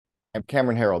I'm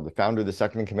Cameron Harold, the founder of the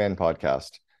Second in Command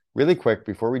podcast. Really quick,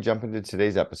 before we jump into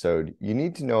today's episode, you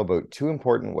need to know about two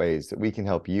important ways that we can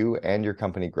help you and your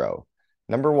company grow.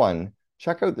 Number one,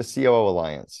 check out the COO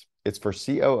Alliance. It's for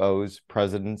COOs,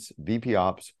 presidents, VP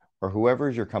Ops, or whoever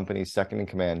is your company's second in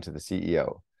command to the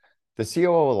CEO. The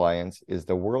COO Alliance is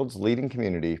the world's leading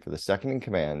community for the second in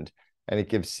command, and it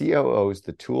gives COOs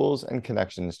the tools and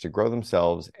connections to grow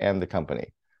themselves and the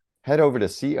company. Head over to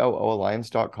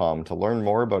COOalliance.com to learn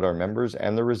more about our members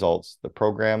and the results, the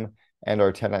program, and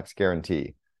our 10x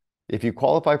guarantee. If you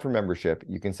qualify for membership,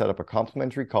 you can set up a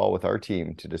complimentary call with our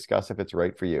team to discuss if it's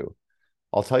right for you.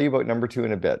 I'll tell you about number two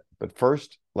in a bit, but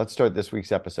first, let's start this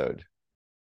week's episode.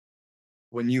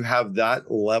 When you have that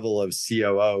level of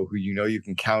COO who you know you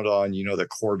can count on, you know the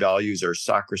core values are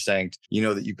sacrosanct, you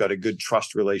know that you've got a good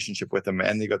trust relationship with them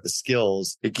and they got the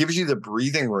skills, it gives you the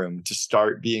breathing room to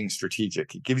start being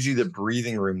strategic. It gives you the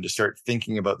breathing room to start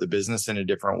thinking about the business in a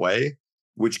different way,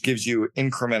 which gives you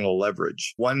incremental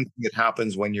leverage. One thing that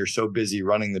happens when you're so busy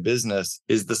running the business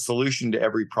is the solution to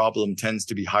every problem tends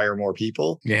to be hire more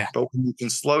people. Yeah. But when you can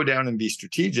slow down and be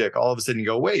strategic, all of a sudden you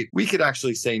go, wait, we could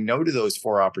actually say no to those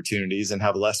 4 opportunities and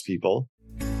have less people.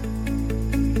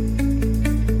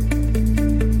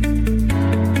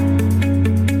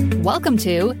 Welcome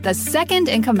to the Second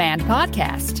in Command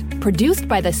podcast, produced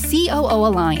by the COO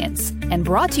Alliance and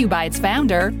brought to you by its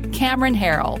founder, Cameron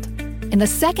Harold. In the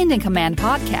Second in Command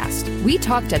podcast, we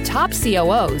talk to top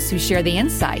COOs who share the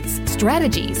insights,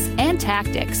 strategies, and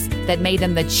tactics that made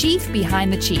them the chief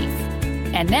behind the chief.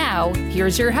 And now,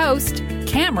 here's your host,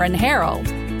 Cameron Harold.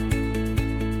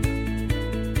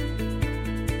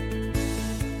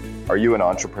 Are you an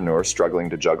entrepreneur struggling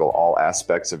to juggle all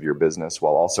aspects of your business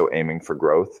while also aiming for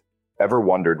growth? Ever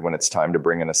wondered when it's time to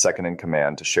bring in a second in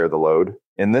command to share the load?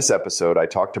 In this episode, I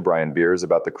talked to Brian Beers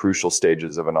about the crucial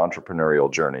stages of an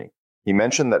entrepreneurial journey. He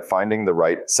mentioned that finding the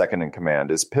right second in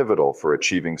command is pivotal for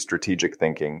achieving strategic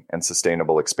thinking and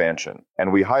sustainable expansion.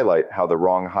 And we highlight how the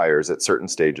wrong hires at certain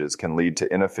stages can lead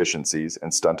to inefficiencies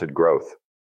and stunted growth.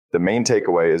 The main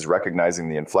takeaway is recognizing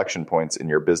the inflection points in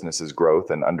your business's growth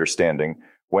and understanding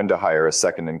when to hire a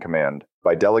second in command.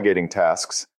 By delegating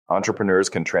tasks, entrepreneurs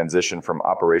can transition from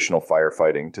operational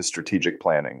firefighting to strategic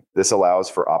planning. This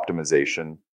allows for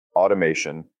optimization,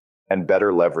 automation, and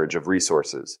better leverage of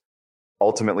resources,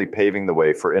 ultimately paving the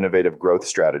way for innovative growth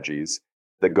strategies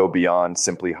that go beyond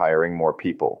simply hiring more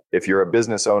people. If you're a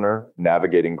business owner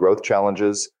navigating growth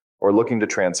challenges or looking to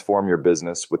transform your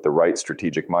business with the right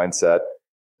strategic mindset,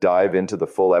 dive into the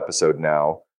full episode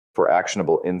now for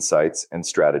actionable insights and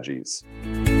strategies.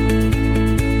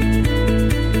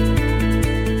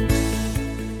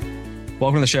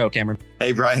 Welcome to the show, Cameron.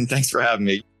 Hey, Brian, thanks for having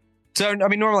me. So,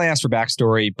 normally I ask for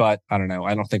backstory, but I don't know.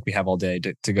 I don't think we have all day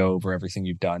to go over everything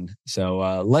you've done.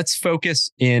 So let's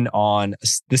focus in on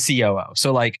the COO.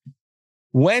 So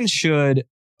when should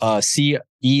a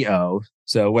CEO,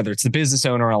 so whether it's the business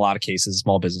owner, in a lot of cases,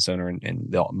 small business owner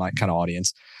and my kind of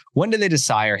audience, when do they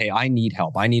decide, hey, I need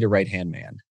help. I need a right-hand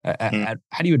man.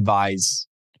 How do you advise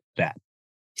that?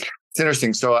 It's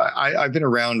interesting. So I've been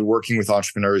around working with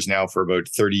entrepreneurs now for about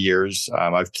 30 years.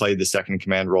 I've played the second in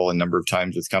command role a number of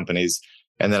times with companies.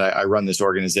 And then I run this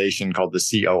organization called the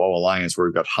COO Alliance, where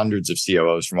we've got hundreds of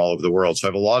COOs from all over the world. So I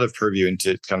have a lot of purview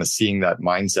into kind of seeing that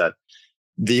mindset.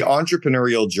 The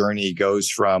entrepreneurial journey goes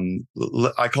from,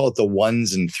 I call it the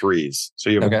ones and threes. So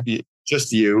you have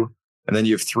just you, and then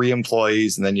you have 3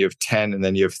 employees, and then you have 10, and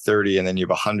then you have 30, and then you have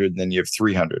 100, and then you have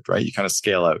 300, right? You kind of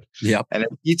scale out. Yep. And at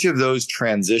each of those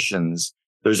transitions,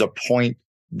 there's a point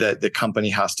that the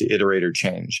company has to iterate or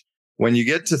change. When you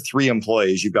get to 3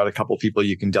 employees, you've got a couple of people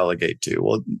you can delegate to.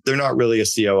 Well, they're not really a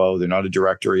COO. They're not a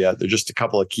director yet. They're just a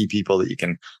couple of key people that you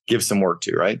can give some work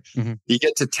to, right? Mm-hmm. You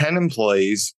get to 10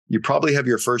 employees, you probably have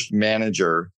your first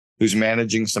manager who's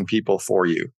managing some people for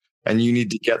you, and you need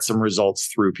to get some results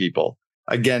through people.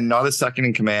 Again, not a second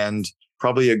in command,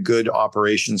 probably a good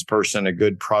operations person, a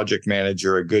good project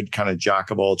manager, a good kind of jack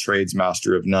of all trades,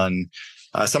 master of none,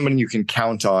 someone you can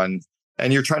count on,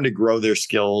 and you're trying to grow their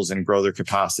skills and grow their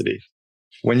capacity.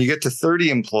 When you get to 30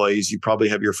 employees, you probably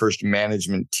have your first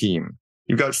management team.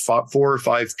 You've got 4 or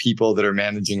 5 people that are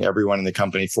managing everyone in the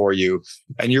company for you,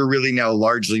 and you're really now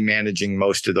largely managing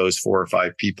most of those 4 or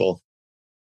 5 people.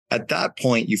 At that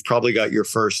point, you've probably got your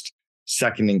first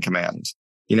second in command.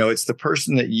 You know, it's the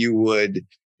person that you would,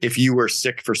 if you were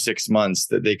sick for 6 months,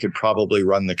 that they could probably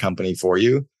run the company for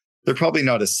you. They're probably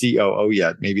not a COO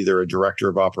yet. Maybe they're a director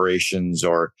of operations,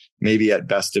 or maybe at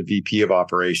best a VP of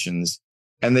operations.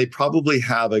 And they probably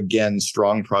have, again,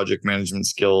 strong project management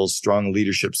skills, strong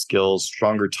leadership skills,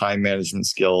 stronger time management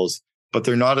skills, but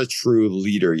they're not a true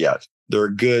leader yet. They're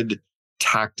a good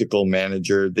tactical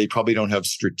manager. They probably don't have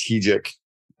strategic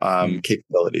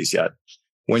capabilities yet.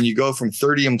 When you go from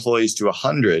 30 employees to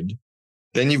 100,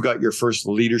 then you've got your first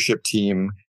leadership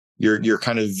team, your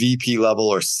kind of VP level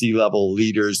or C-level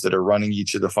leaders that are running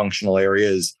each of the functional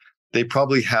areas. They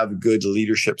probably have good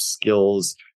leadership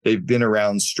skills. They've been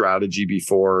around strategy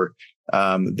before.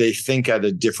 They think at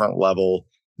a different level.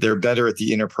 They're better at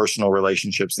the interpersonal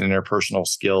relationships and interpersonal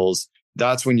skills.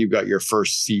 That's when you've got your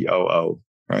first COO,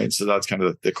 right? So that's kind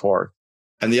of the core.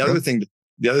 And the other thing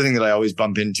that I always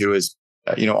bump into is,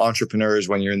 entrepreneurs,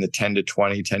 when you're in the 10 to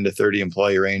 20, 10 to 30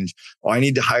 employee range, I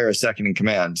need to hire a second in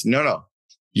command. No.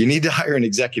 You need to hire an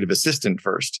executive assistant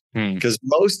first, because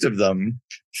most of them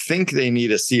think they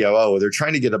need a COO. They're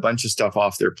trying to get a bunch of stuff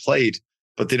off their plate,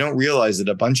 but they don't realize that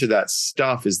a bunch of that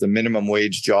stuff is the minimum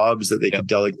wage jobs that they could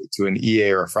delegate to an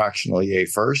EA or a fractional EA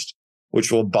first,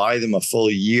 which will buy them a full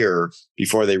year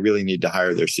before they really need to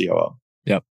hire their COO.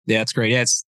 Yep. Yeah, that's great. Yeah,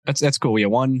 that's cool. Yeah,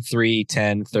 1, 3,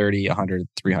 10, 30, 100,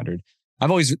 300. I've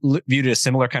always viewed it as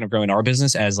similar kind of growing our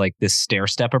business as like this stair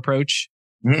step approach.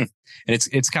 And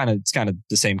it's kind of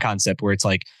the same concept where it's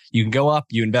like you can go up,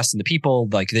 you invest in the people,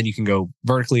 like then you can go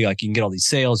vertically, like you can get all these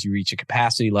sales, you reach a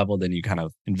capacity level, then you kind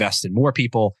of invest in more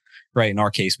people, right? In our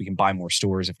case, we can buy more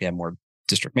stores if we have more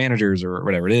district managers or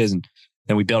whatever it is, and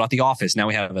then we build out the office. Now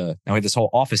we have this whole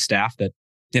office staff that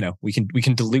we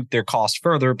can dilute their cost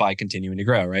further by continuing to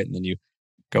grow, right? And then you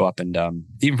go up and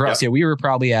even for us, we were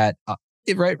probably at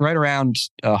right around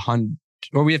 100.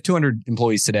 Well, we have 200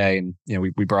 employees today, and we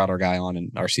brought our guy on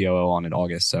and our COO on in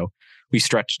August, so we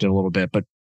stretched it a little bit, but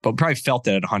probably felt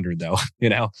it at 100 though.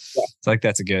 It's like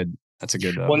that's a good.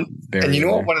 And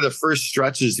what? One of the first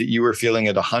stretches that you were feeling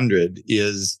at 100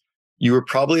 is you were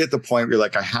probably at the point where you're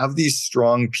like, I have these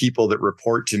strong people that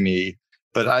report to me,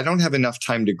 but I don't have enough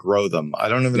time to grow them. I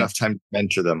don't have enough time to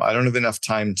mentor them. I don't have enough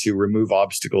time to remove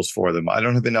obstacles for them. I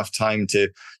don't have enough time to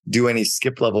do any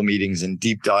skip level meetings and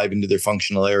deep dive into their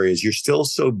functional areas. You're still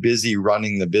so busy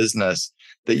running the business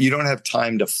that you don't have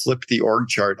time to flip the org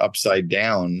chart upside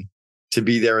down to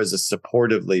be there as a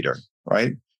supportive leader,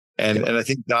 right? And I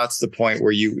think that's the point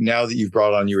where now that you've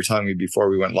brought on, you were telling me before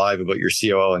we went live about your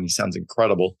COO, and he sounds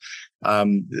incredible.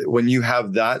 When you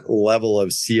have that level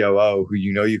of COO who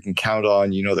you can count on,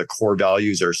 the core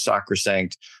values are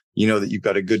sacrosanct, that you've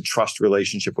got a good trust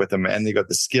relationship with them and they got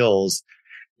the skills,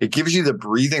 it gives you the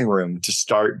breathing room to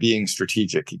start being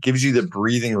strategic. It gives you the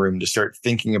breathing room to start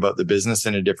thinking about the business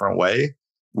in a different way,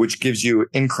 which gives you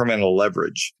incremental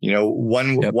leverage.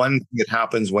 One thing that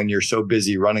happens when you're so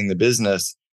busy running the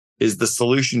business is the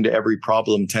solution to every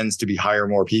problem tends to be hire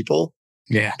more people.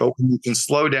 Yeah. But when you can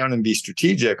slow down and be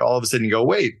strategic, all of a sudden you go,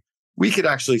 wait, we could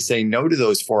actually say no to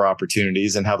those 4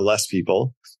 opportunities and have less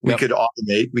people. We could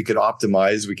automate, we could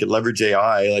optimize, we could leverage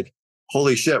AI. Like,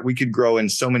 holy shit, we could grow in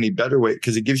so many better ways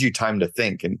because it gives you time to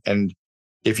think. And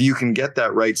if you can get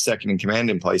that right second in command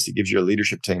in place, it gives your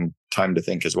leadership team time to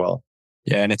think as well.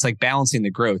 Yeah. And it's like balancing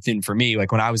the growth. And for me,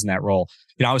 like when I was in that role,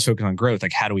 I was focused on growth.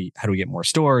 Like how do we get more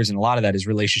stores? And a lot of that is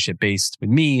relationship based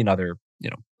with me and other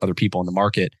people in the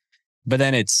market. But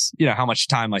then it's, how much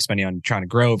time am I spending on trying to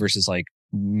grow versus like,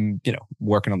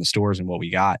 working on the stores and what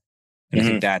we got. And I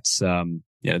think that's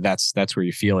where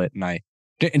you feel it. And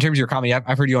in terms of your comment,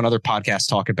 I've heard you on other podcasts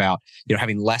talk about,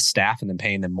 having less staff and then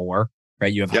paying them more,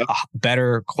 right? You have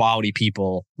better quality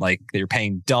people, like you're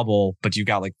paying double, but you've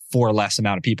got like 4 less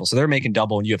amount of people. So they're making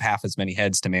double and you have half as many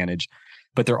heads to manage,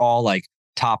 but they're all like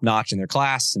top notch in their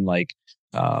class. And like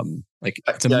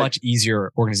it's a much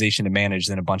easier organization to manage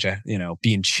than a bunch of,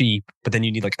 being cheap, but then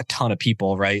you need like a ton of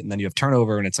people, right? And then you have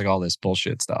turnover and it's like all this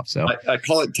bullshit stuff. So I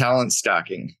call it talent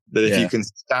stacking, that if you can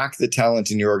stack the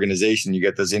talent in your organization, you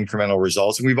get those incremental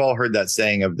results. And we've all heard that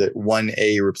saying of that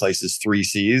 1A replaces 3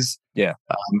 Cs. Yeah.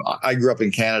 I grew up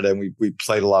in Canada and we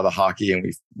played a lot of hockey and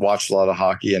we watched a lot of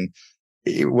hockey. And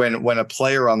when a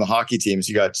player on the hockey teams,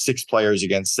 you got 6 players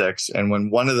against 6. And when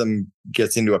one of them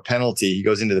gets into a penalty, he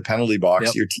goes into the penalty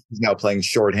box. Your team is now playing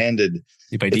shorthanded.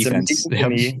 You play defense.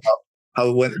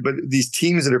 But these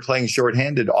teams that are playing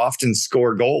shorthanded often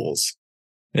score goals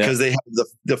because they have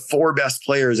the 4 best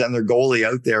players and their goalie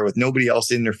out there with nobody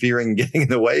else interfering and getting in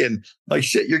the way. And like,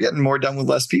 shit, you're getting more done with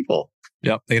less people.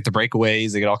 Yep. They get the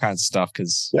breakaways. They get all kinds of stuff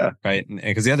because, right. And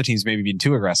because the other team's maybe being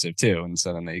too aggressive too. And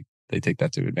so then they take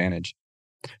that to advantage.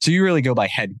 So you really go by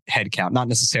head count, not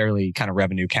necessarily kind of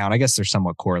revenue count. I guess they're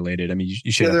somewhat correlated. I mean,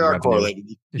 you should. Yeah, they are correlated.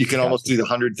 You can almost do the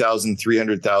 100,000,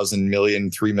 300,000, million,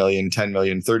 3 million, 10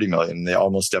 million, 30 million. They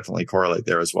almost definitely correlate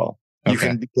there as well. Okay. You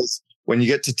can, because when you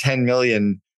get to 10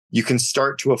 million, you can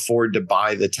start to afford to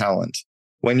buy the talent.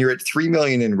 When you're at 3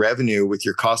 million in revenue with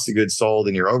your cost of goods sold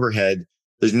and your overhead,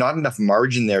 there's not enough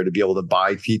margin there to be able to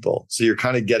buy people. So you're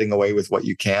kind of getting away with what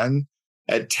you can.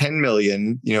 At 10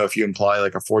 million, if you imply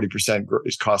like a 40%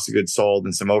 cost of goods sold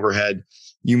and some overhead,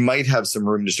 you might have some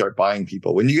room to start buying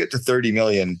people. When you get to 30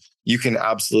 million, you can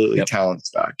absolutely talent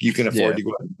stack. You can afford to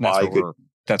go and buy good.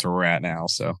 That's where we're at now.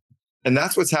 So, and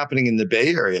that's what's happening in the Bay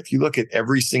Area. If you look at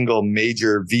every single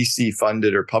major VC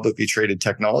funded or publicly traded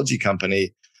technology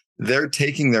company, they're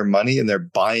taking their money and they're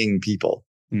buying people.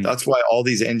 That's why all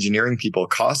these engineering people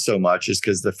cost so much, is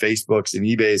because the Facebooks and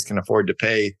eBays can afford to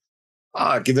pay,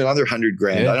 give it another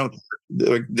 $100,000.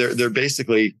 Yeah. They're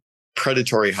basically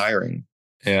predatory hiring.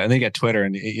 Yeah. And they got Twitter,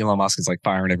 and Elon Musk is like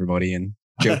firing everybody and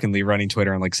jokingly running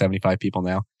Twitter on like 75 people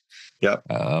now. Yep.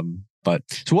 But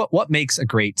so what makes a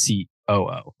great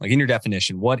COO? Like in your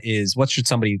definition, what should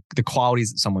the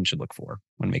qualities that someone should look for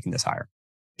when making this hire?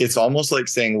 It's almost like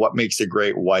saying what makes a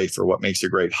great wife or what makes a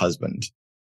great husband.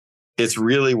 It's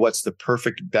really what's the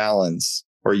perfect balance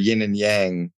or yin and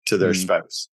yang to their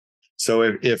spouse. So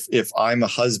if I'm a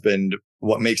husband,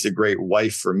 what makes a great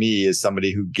wife for me is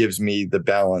somebody who gives me the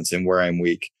balance in where I'm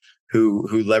weak, who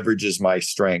leverages my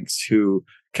strengths, who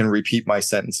can repeat my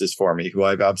sentences for me, who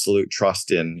I have absolute trust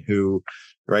in,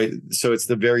 right? So it's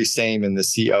the very same in the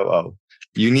COO.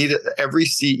 Every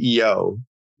CEO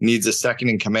needs a second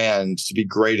in command to be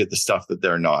great at the stuff that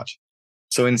they're not.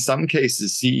 So in some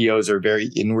cases, CEOs are very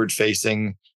inward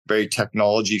facing, very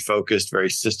technology focused, very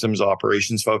systems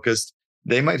operations focused.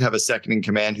 They might have a second in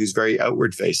command who's very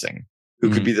outward facing, who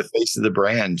could be the face of the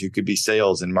brand, who could be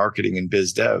sales and marketing and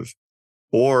biz dev,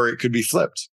 or it could be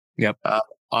flipped. Yep.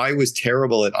 I was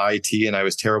terrible at IT and I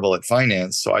was terrible at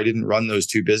finance, so I didn't run those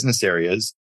two business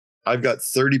areas. I've got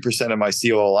 30% of my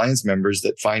COO Alliance members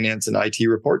that finance and IT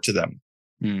report to them.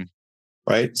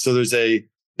 Right. So it's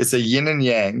a yin and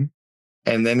yang.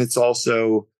 And then it's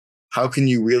also, how can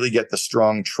you really get the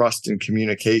strong trust and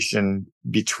communication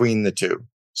between the two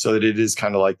so that it is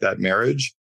kind of like that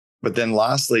marriage? But then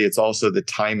lastly, it's also the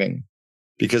timing,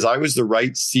 because I was the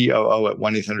right COO at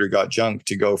 1-800-GOT-JUNK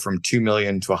to go from 2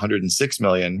 million to 106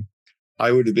 million.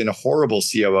 I would have been a horrible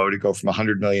COO to go from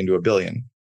 100 million to $1 billion.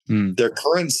 Their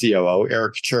current COO,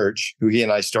 Eric Church, who he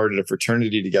and I started a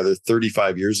fraternity together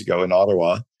 35 years ago in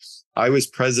Ottawa. I was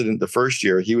president the first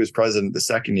year. He was president the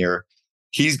second year.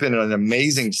 He's been an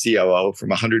amazing COO from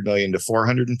 100 million to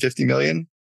 450 million.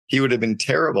 He would have been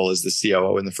terrible as the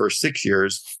COO in the first 6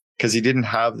 years because he didn't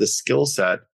have the skill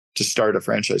set to start a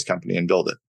franchise company and build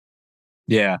it.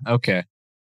 Yeah. Okay.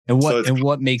 And what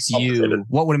what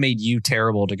would have made you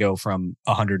terrible to go from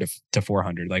 100 to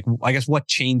 400? Like, I guess what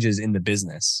changes in the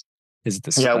business? Is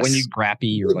it when you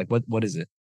scrappy, or like what is it?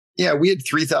 Yeah, we had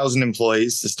 3,000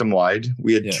 employees system wide.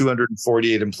 We had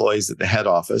 248 employees at the head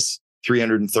office,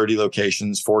 330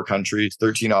 locations, 4 countries,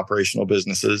 13 operational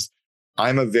businesses.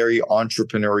 I'm a very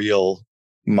entrepreneurial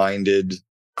minded,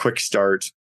 quick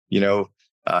start,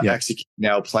 execute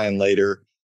now, plan later.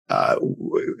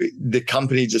 The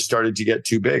company just started to get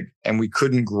too big and we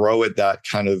couldn't grow at that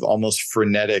kind of almost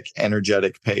frenetic,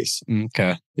 energetic pace.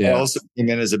 Okay. Yeah. I also came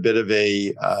in as a bit of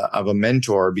a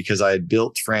mentor because I had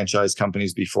built franchise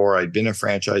companies before. I'd been a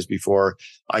franchise before.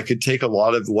 I could take a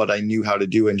lot of what I knew how to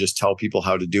do and just tell people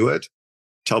how to do it,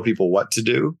 tell people what to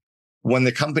do. When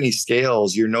the company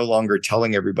scales, you're no longer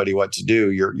telling everybody what to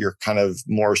do. You're kind of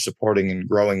more supporting and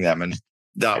growing them. And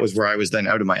that was where I was then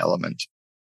out of my element.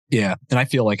 Yeah. And I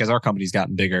feel like as our company's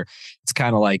gotten bigger, it's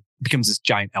kind of like becomes this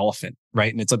giant elephant, right?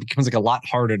 And it becomes like a lot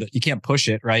harder you can't push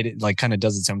it, right? It like kind of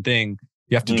does its own thing.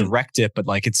 You have to direct it, but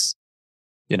like it's,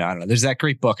 I don't know. There's that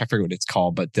great book. I forget what it's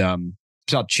called, but it's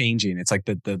about changing. It's like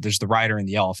there's the rider and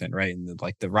the elephant, right? And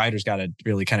the rider's got to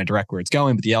really kind of direct where it's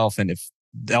going. But the elephant, if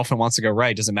the elephant wants to go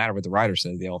right, it doesn't matter what the rider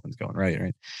says, the elephant's going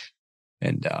right?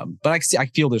 And, but I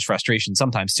feel there's frustration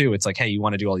sometimes too. It's like, hey, you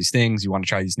want to do all these things, you want to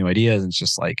try these new ideas. And it's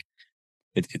just like,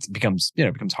 it becomes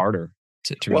harder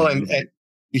to really and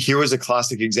here was a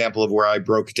classic example of where I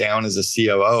broke down as a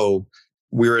COO.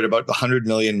 We were at about the 100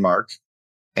 million mark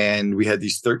and we had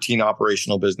these 13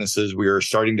 operational businesses. We were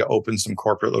starting to open some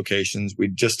corporate locations.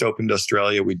 We'd just opened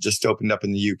Australia. We'd just opened up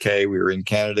in the UK. We were in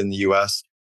Canada and the US.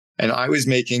 And I was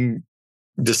making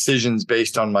decisions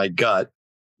based on my gut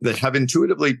that have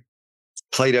intuitively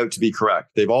played out to be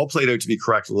correct. They've all played out to be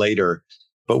correct later.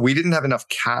 But we didn't have enough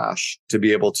cash to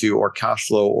be able to, or cash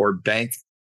flow or bank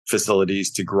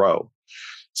facilities to grow.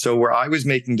 So where I was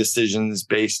making decisions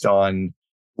based on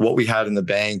what we had in the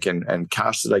bank and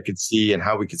cash that I could see and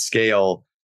how we could scale,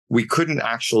 we couldn't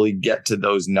actually get to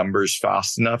those numbers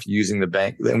fast enough using the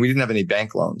bank. And we didn't have any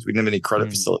bank loans. We didn't have any credit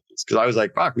facilities because I was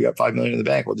like, fuck, we got 5 million in the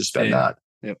bank. We'll just spend that.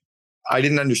 Yep. I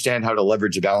didn't understand how to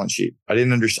leverage a balance sheet. I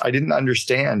didn't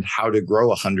understand how to grow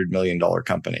 $100 million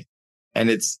company. And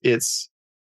it's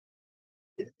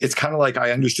kind of like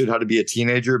I understood how to be a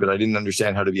teenager, but I didn't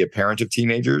understand how to be a parent of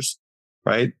teenagers.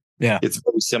 Right. Yeah. It's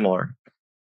very similar.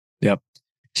 Yep.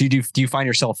 So do you find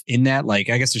yourself in that? Like,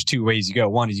 I guess there's two ways you go.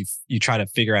 One is you try to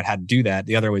figure out how to do that.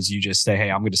 The other is you just say, hey,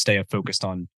 I'm going to stay focused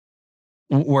on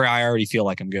where I already feel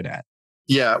like I'm good at.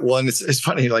 Yeah. Well, and it's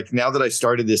funny, like now that I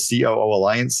started this COO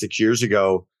Alliance 6 years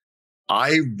ago,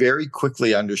 I very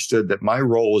quickly understood that my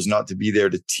role was not to be there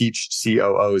to teach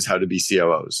COOs how to be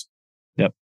COOs.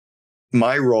 Yep.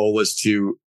 My role was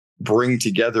to bring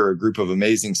together a group of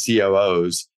amazing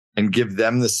COOs and give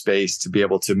them the space to be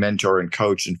able to mentor and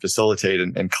coach and facilitate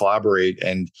and collaborate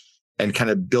and kind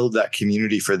of build that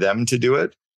community for them to do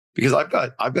it. Because I've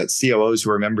got COOs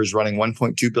who are members running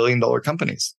 $1.2 billion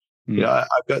companies. Mm. You know,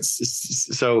 I've got,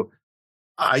 so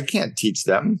I can't teach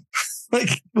them.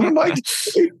 Like, what am I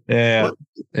doing? Yeah.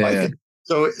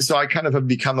 So I kind of have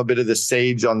become a bit of the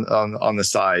sage on the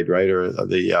side, right? Or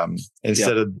the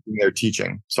instead of doing their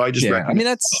teaching. So I just I mean,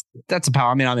 that's a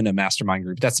power. I mean, I'm in a mastermind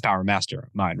group. That's the power of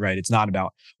mastermind, right? It's not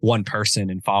about one person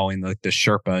and following the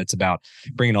Sherpa. It's about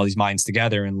bringing all these minds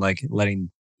together and like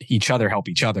letting each other help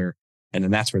each other, and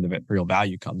then that's where the real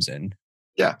value comes in.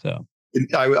 Yeah. So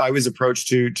I was approached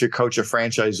to coach a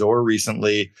franchisor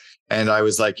recently, and I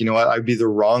was like, you know what? I'd be the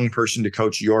wrong person to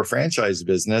coach your franchise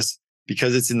business,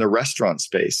 because it's in the restaurant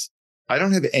space. I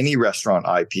don't have any restaurant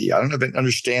IP. I don't even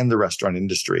understand the restaurant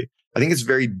industry. I think it's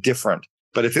very different.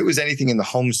 But if it was anything in the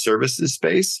home services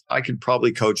space, I could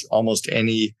probably coach almost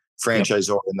any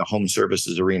franchisor in the home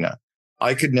services arena.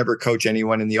 I could never coach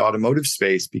anyone in the automotive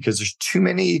space because there's too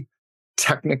many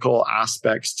technical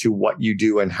aspects to what you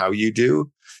do and how you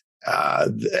do.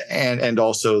 And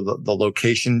also the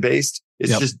location based.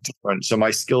 It's just different. So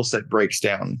my skill set breaks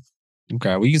down.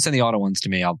 Okay. Well, you can send the auto ones to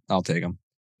me. I'll take them.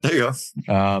 There you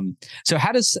go. So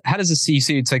how does a C?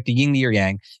 So it's like the yin, the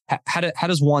yang. How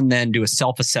does one then do a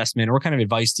self-assessment, or what kind of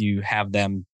advice do you have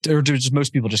them? Or does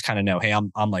most people just kind of know, hey,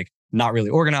 I'm like not really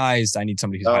organized. I need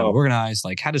somebody who's highly organized.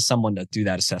 Like, how does someone do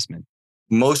that assessment?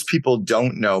 Most people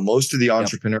don't know. Most of the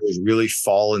entrepreneurs really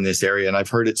fall in this area. And I've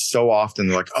heard it so often.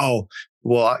 They're like, oh,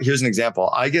 well, here's an example.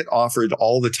 I get offered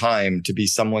all the time to be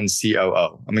someone's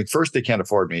COO. I mean, first, they can't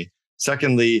afford me.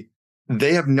 Secondly,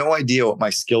 they have no idea what my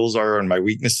skills are and my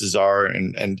weaknesses are.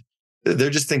 And they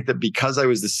just think that because I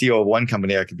was the CEO of one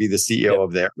company, I could be the CEO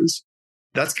of theirs.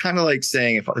 That's kind of like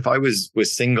saying if I was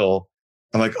single,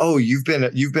 I'm like, oh, you've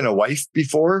been a wife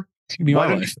before? Be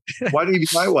my wife. Why don't you be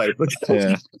my wife?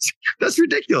 That's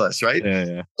ridiculous, right?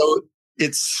 Yeah. So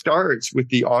it starts with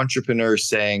the entrepreneur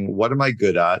saying, what am I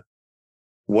good at?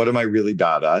 What am I really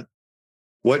bad at?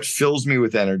 What fills me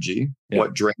with energy?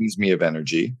 What drains me of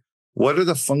energy? What are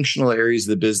the functional areas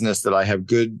of the business that I have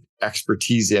good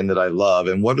expertise in that I love?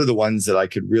 And what are the ones that I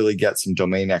could really get some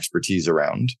domain expertise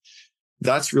around?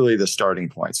 That's really the starting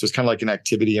point. So it's kind of like an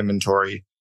activity inventory.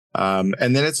 And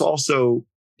then it's also,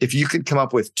 if you could come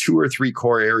up with 2 or 3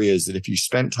 core areas that if you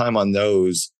spent time on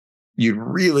those, you'd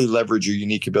really leverage your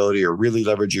unique ability or really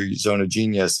leverage your zone of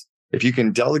genius. If you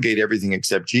can delegate everything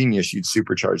except genius, you'd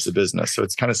supercharge the business. So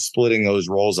it's kind of splitting those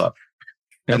roles up.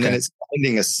 And then it's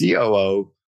finding a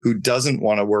COO who doesn't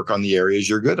want to work on the areas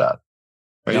you're good at.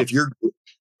 Right? If you're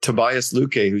Tobias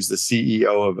Luque, who's the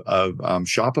CEO of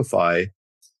Shopify,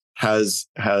 has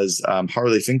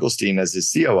Harley Finkelstein as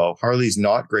his COO. Harley's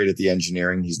not great at the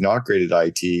engineering. He's not great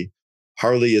at IT.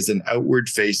 Harley is an outward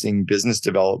facing business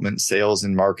development, sales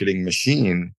and marketing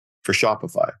machine for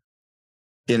Shopify.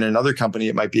 In another company,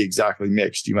 it might be exactly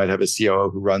mixed. You might have a COO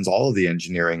who runs all of the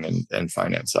engineering and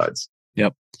finance sides.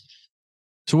 Yep.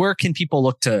 So where can people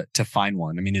look to find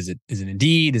one? I mean, is it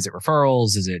Indeed? Is it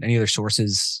referrals? Is it any other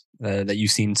sources that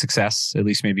you've seen success, at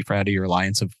least maybe for out of your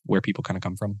alliance of where people kind of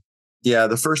come from? Yeah,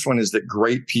 the first one is that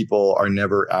great people are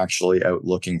never actually out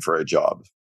looking for a job,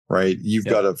 right? You've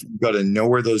got to know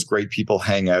where those great people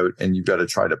hang out, and you've got to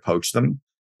try to poach them,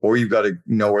 or you've got to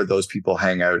know where those people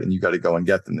hang out and you've got to go and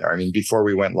get them there. I mean, before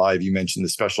we went live, you mentioned the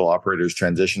Special Operators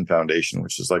Transition Foundation,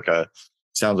 which is like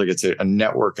sounds like it's a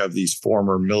network of these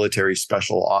former military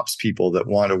special ops people that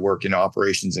want to work in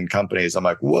operations and companies. I'm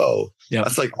like, whoa,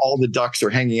 that's like all the ducks are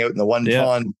hanging out in the one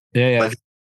pond. Like,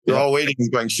 they're all waiting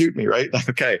and going, shoot me, right?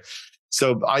 Okay.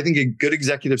 So I think a good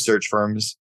executive search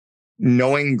firms,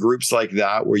 knowing groups like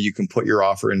that where you can put your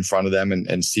offer in front of them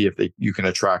and see if you can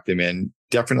attract them in,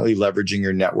 definitely leveraging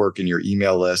your network and your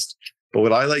email list. But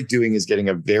what I like doing is getting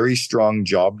a very strong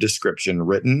job description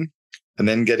written and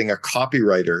then getting a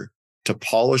copywriter to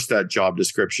polish that job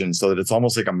description so that it's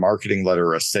almost like a marketing letter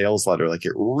or a sales letter. Like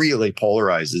it really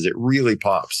polarizes, it really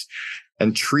pops,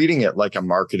 and treating it like a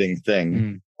marketing thing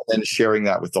and then sharing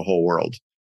that with the whole world.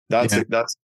 That's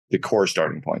the core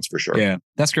starting points for sure. Yeah,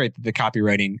 that's great. The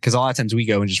copywriting, because a lot of times we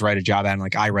go and just write a job ad, and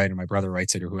like I write or my brother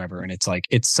writes it or whoever, and it's like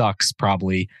it sucks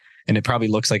probably, and it probably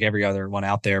looks like every other one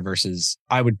out there. Versus,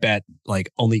 I would bet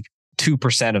like only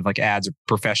 2% of like ads are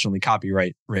professionally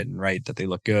copyright written, right? That they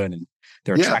look good and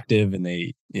they're attractive, and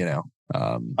they,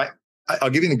 I'll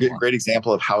give you a great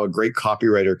example of how a great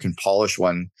copywriter can polish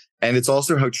one. And it's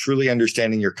also how truly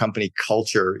understanding your company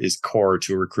culture is core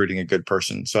to recruiting a good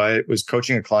person. So I was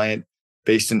coaching a client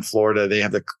based in Florida. They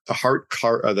have the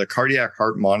cardiac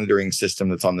heart monitoring system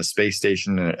that's on the space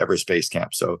station and at Everest Space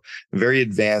Camp. So very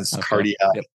advanced cardiac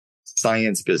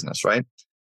science business, right?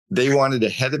 They wanted a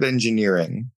head of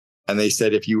engineering. And they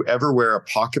said, if you ever wear a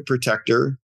pocket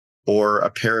protector or a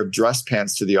pair of dress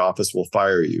pants to the office, we'll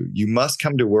fire you. You must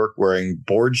come to work wearing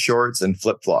board shorts and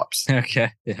flip-flops.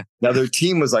 Okay. Yeah. Now their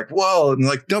team was like, whoa. And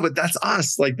like, no, but that's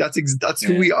us. Like, that's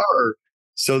who we are.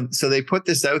 So they put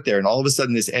this out there, and all of a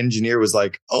sudden this engineer was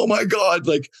like, oh my God,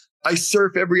 like I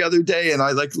surf every other day and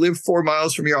I like live 4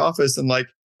 miles from your office. And like,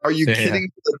 are you kidding?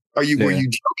 Were you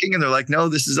joking? And they're like, no,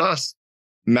 this is us.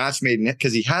 Match made in it,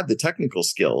 because he had the technical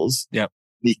skills. Yep.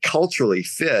 He culturally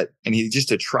fit, and he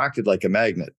just attracted like a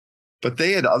magnet. But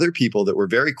they had other people that were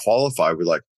very qualified. We're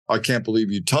like, I can't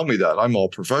believe you tell me that. I'm all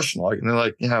professional. And they're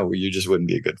like, yeah, well, you just wouldn't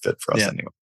be a good fit for us anyway.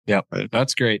 Yeah, right?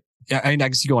 That's great. Yeah, I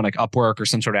guess you go on like Upwork or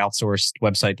some sort of outsourced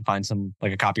website to find some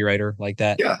like a copywriter like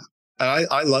that. Yeah. And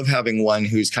I love having one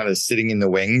who's kind of sitting in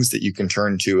the wings that you can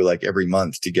turn to like every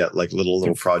month to get like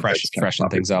little projects. Freshen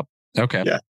things up. Okay.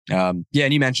 Yeah. And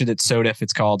you mentioned it's SOTIF.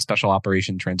 It's called Special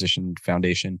Operation Transition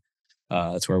Foundation.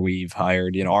 That's where we've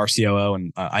hired, our COO,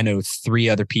 and I know 3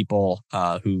 other people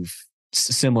who've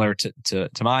similar to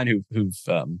mine who've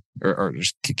are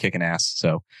just kicking ass.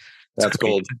 So that's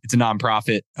gold. It's a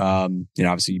nonprofit.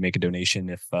 Obviously you make a donation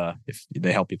if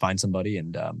they help you find somebody,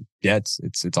 and it's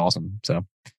awesome. So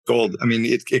gold. I mean,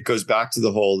 it goes back to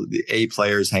the whole the A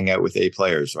players hang out with A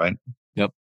players, right?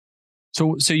 Yep.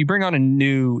 So you bring on a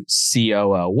new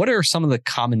COO. What are some of the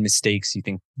common mistakes you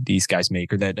think these guys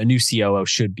make, or that a new COO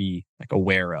should be like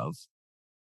aware of?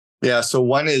 Yeah. So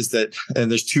one is that, and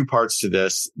there's 2 parts to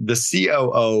this. The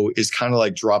COO is kind of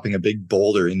like dropping a big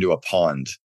boulder into a pond,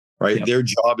 right? Yep. Their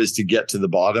job is to get to the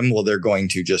bottom. Well, they're going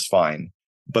to just fine,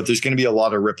 but there's going to be a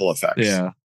lot of ripple effects. Yeah.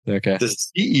 Okay. The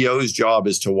CEO's job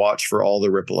is to watch for all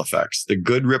the ripple effects, the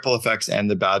good ripple effects and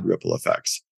the bad ripple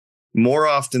effects. More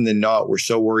often than not, we're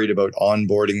so worried about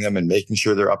onboarding them and making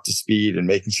sure they're up to speed and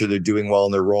making sure they're doing well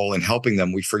in their role and helping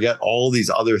them. We forget all these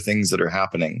other things that are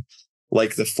happening,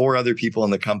 like the 4 other people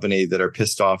in the company that are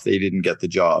pissed off they didn't get the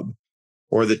job,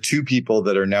 or the 2 people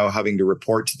that are now having to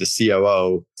report to the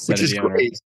COO, which is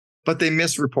great, but they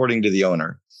miss reporting to the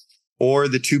owner, or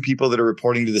the 2 people that are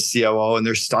reporting to the COO and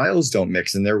their styles don't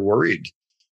mix and they're worried.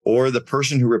 Or the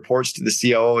person who reports to the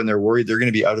COO and they're worried they're going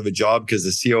to be out of a job because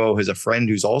the COO has a friend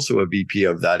who's also a VP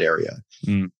of that area.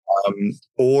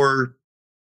 Or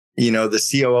the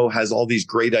COO has all these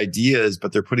great ideas,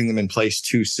 but they're putting them in place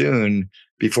too soon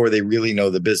before they really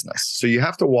know the business. So you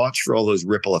have to watch for all those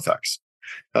ripple effects.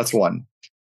 That's one.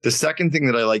 The second thing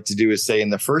that I like to do is say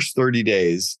in the first 30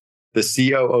 days, the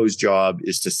COO's job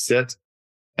is to sit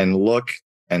and look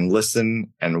and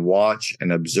listen and watch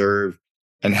and observe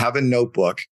and have a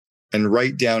notebook and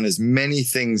write down as many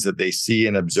things that they see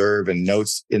and observe and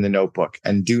notes in the notebook,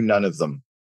 and do none of them.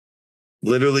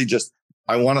 Literally just,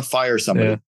 I want to fire somebody.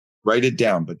 Yeah. Write it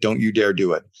down, but don't you dare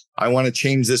do it. I want to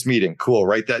change this meeting. Cool.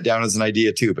 Write that down as an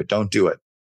idea too, but don't do it.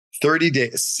 30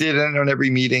 days, sit in on every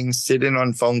meeting, sit in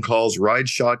on phone calls, ride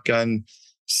shotgun,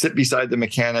 sit beside the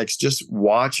mechanics, just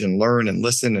watch and learn and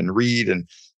listen and read and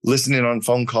listen in on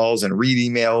phone calls and read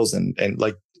emails and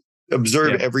like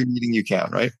observe every meeting you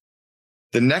can, right?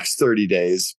 The next 30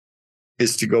 days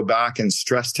is to go back and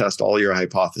stress test all your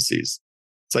hypotheses.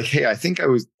 It's like, hey, I think I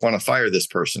want to fire this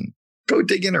person. Go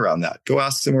dig in around that. Go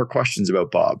ask some more questions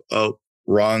about Bob. Oh,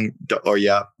 wrong. Or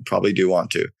yeah, probably do want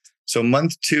to. So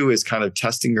month 2 is kind of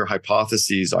testing your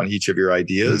hypotheses on each of your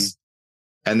ideas.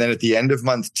 And then at the end of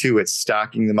month 2, it's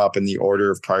stacking them up in the order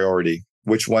of priority.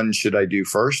 Which one should I do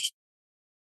first?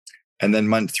 And then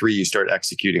month 3, you start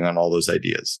executing on all those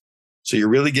ideas. So you're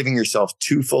really giving yourself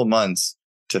 2 full months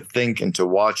to think and to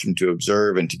watch and to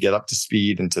observe and to get up to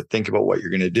speed and to think about what you're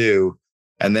going to do.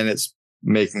 And then it's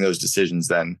making those decisions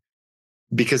then.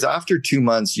 Because after 2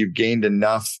 months, you've gained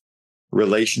enough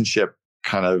relationship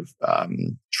kind of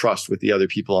trust with the other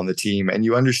people on the team, and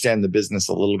you understand the business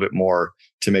a little bit more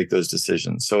to make those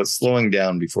decisions. So it's slowing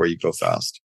down before you go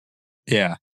fast.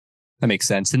 Yeah, that makes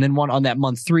sense. And then on that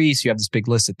month 3, so you have this big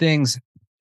list of things.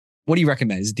 What do you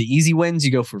recommend? Is it the easy wins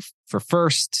you go for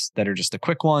first that are just the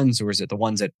quick ones, or is it the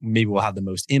ones that maybe will have the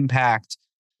most impact?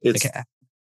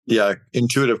 Yeah,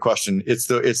 intuitive question. It's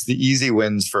the easy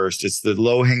wins first. It's the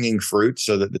low hanging fruit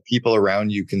so that the people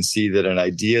around you can see that an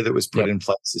idea that was put in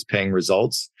place is paying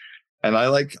results. And I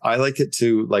like it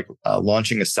to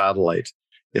launching a satellite.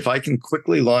 If I can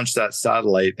quickly launch that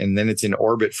satellite and then it's in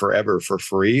orbit forever for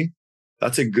free,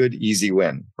 that's a good, easy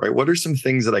win, right? What are some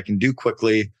things that I can do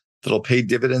quickly that'll pay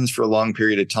dividends for a long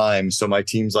period of time? So my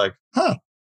team's like,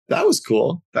 that was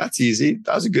cool. That's easy.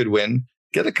 That was a good win.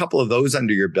 Get a couple of those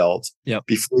under your belt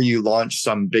before you launch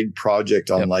some big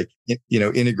project on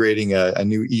integrating a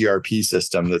new ERP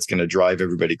system that's going to drive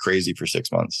everybody crazy for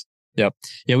 6 months. Yep.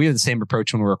 Yeah, we have the same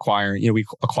approach when we're acquiring, we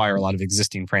acquire a lot of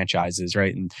existing franchises,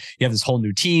 right? And you have this whole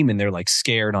new team and they're like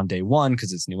scared on day one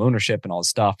because it's new ownership and all this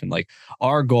stuff. And like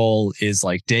our goal is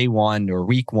like day one or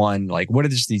week one, like what are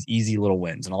just these easy little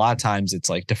wins? And a lot of times it's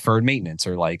like deferred maintenance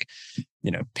or like,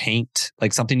 paint,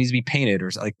 like something needs to be painted or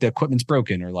like the equipment's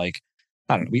broken or like,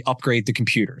 I don't know, we upgrade the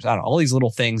computers. I don't know, all these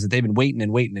little things that they've been waiting.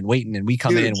 And we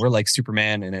come in and we're like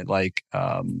Superman and it like,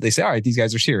 they say, all right, these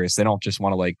guys are serious. They don't just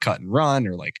want to like cut and run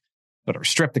or like, or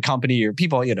strip the company or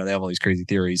people, they have all these crazy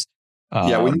theories.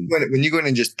 When you go in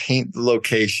and just paint the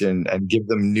location and give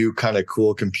them new kind of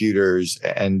cool computers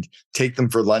and take them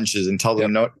for lunches and tell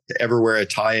them not to ever wear a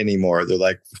tie anymore. They're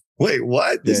like, wait,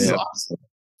 what? This is awesome.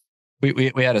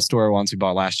 We had a store once we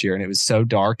bought last year and it was so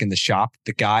dark in the shop.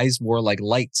 The guys wore like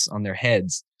lights on their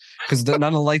heads because none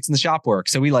of the lights in the shop work.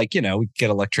 So we we get an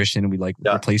electrician and we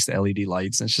replace the LED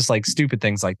lights. And it's just like stupid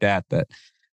things like that.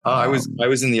 I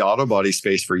was in the auto body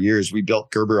space for years. We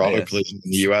built Gerber Auto Collision in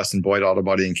the US and Boyd Auto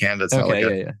Body in Canada. It's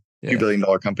 $2 billion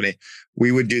company.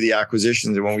 We would do the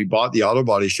acquisitions. And when we bought the auto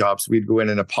body shops, we'd go in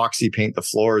and epoxy paint the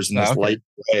floors in this light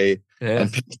gray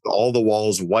and paint all the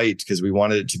walls white because we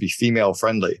wanted it to be female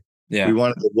friendly. Yeah. We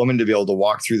wanted the woman to be able to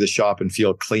walk through the shop and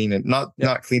feel clean and not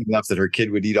clean enough that her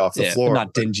kid would eat off the floor.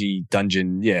 Not dingy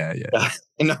dungeon. Yeah.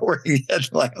 And not wearing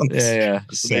headlamps. Yeah.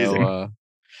 So,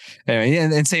 anyway,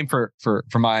 and same for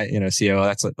my COO.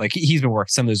 That's like he's been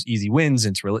working some of those easy wins.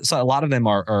 And so a lot of them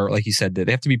are like you said, that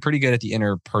they have to be pretty good at the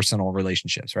interpersonal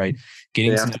relationships, right?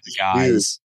 Getting to know the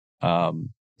guys.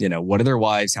 What are their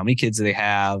wives? How many kids do they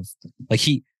have? Like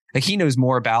he knows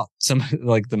more about some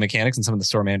like the mechanics and some of the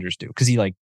store managers do because he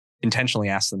like intentionally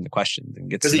asks them the questions and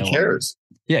gets because he cares.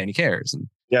 And he cares. And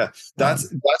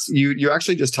that's you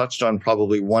actually just touched on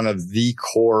probably one of the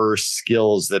core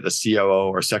skills that a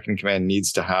COO or second command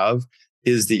needs to have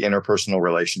is the interpersonal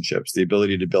relationships, the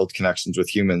ability to build connections with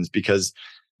humans, because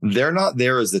they're not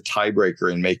there as the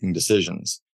tiebreaker in making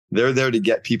decisions. They're there to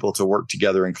get people to work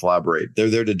together and collaborate. They're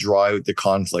there to draw out the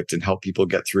conflict and help people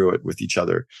get through it with each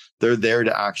other. They're there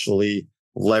to actually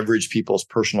leverage people's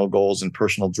personal goals and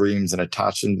personal dreams and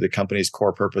attach them to the company's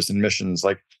core purpose and missions.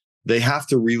 Like they have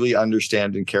to really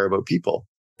understand and care about people.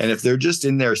 And if they're just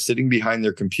in there sitting behind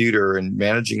their computer and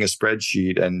managing a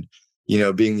spreadsheet and,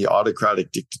 being the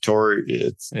autocratic dictator,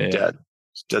 it's dead.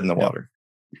 It's dead in the water.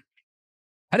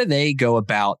 How do they go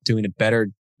about doing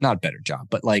not a better job,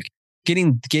 but like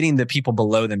getting the people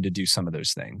below them to do some of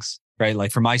those things, right?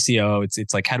 Like for my COO,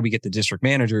 it's like, how do we get the district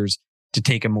managers to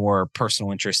take a more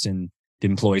personal interest in the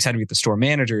employees? How do we get the store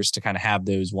managers to kind of have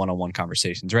those one-on-one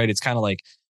conversations, right? It's kind of like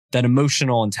that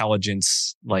emotional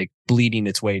intelligence, like bleeding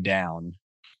its way down.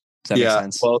 Does that make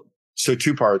sense? Well, so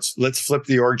 2 parts. Let's flip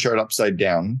the org chart upside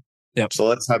down. Yep. So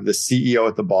let's have the CEO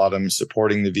at the bottom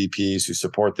supporting the VPs who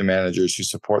support the managers, who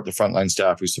support the frontline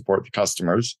staff, who support the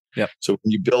customers. Yep. So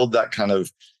when you build that kind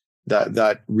of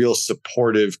that real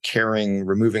supportive, caring,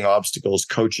 removing obstacles,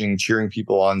 coaching, cheering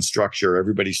people on structure,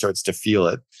 everybody starts to feel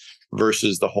it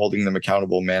versus the holding them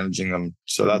accountable, managing them.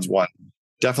 So that's one.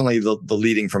 Definitely the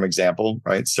leading from example,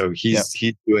 right? So he's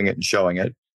doing it and showing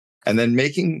it, and then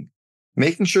making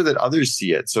sure that others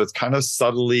see it. So it's kind of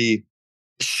subtly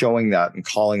showing that and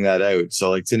calling that out.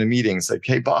 So like it's in a meeting, it's like,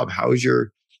 hey, Bob, how was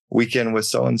your weekend with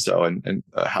so-and-so? And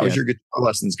how's your guitar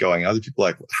lessons going? Other people are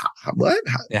like, what?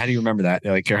 How do you remember that?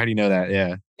 Like, how do you know that?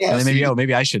 Yeah. And then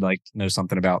maybe I should like know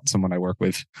something about someone I work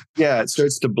with. Yeah. It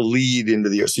starts to bleed into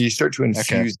so you start to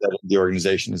infuse that into the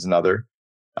organization is another.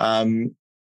 And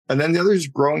then the other is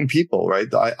growing people, right?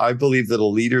 I believe that a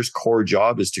leader's core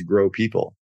job is to grow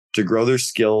people, to grow their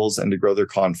skills and to grow their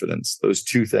confidence. Those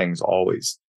 2 things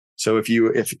always. So if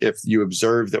you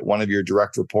observe that one of your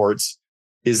direct reports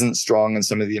isn't strong in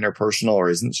some of the interpersonal or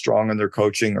isn't strong on their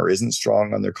coaching or isn't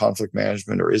strong on their conflict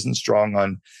management or isn't strong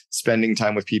on spending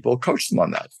time with people, coach them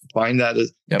on that. Find that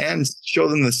and show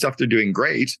them the stuff they're doing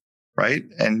great, right?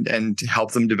 And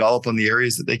help them develop on the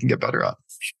areas that they can get better at.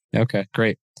 Okay,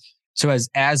 great. So as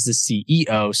the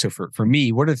CEO, so for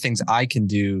me, what are the things I can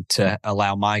do to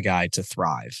allow my guy to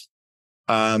thrive?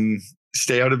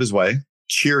 Stay out of his way,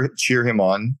 cheer him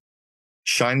on,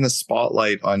 shine the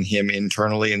spotlight on him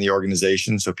internally in the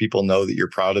organization so people know that you're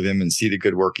proud of him and see the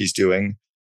good work he's doing.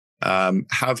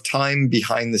 Have time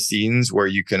behind the scenes where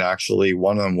you can actually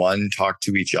one-on-one talk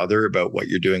to each other about what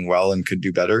you're doing well and could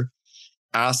do better.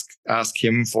 Ask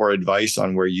him for advice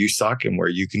on where you suck and where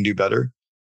you can do better.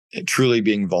 Truly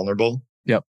being vulnerable.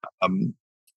 Yep.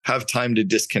 Have time to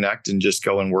disconnect and just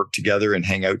go and work together and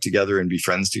hang out together and be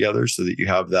friends together so that you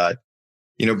have that.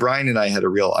 You know, Brian and I had a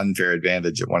real unfair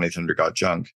advantage at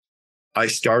 1-800-GOT-JUNK. I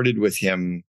started with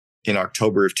him in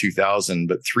October of 2000,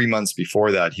 but 3 months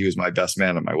before that, he was my best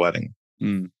man at my wedding.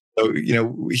 So, you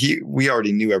know, we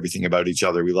already knew everything about each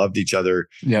other. We loved each other.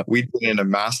 Yep. We'd been in a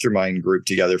mastermind group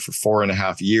together for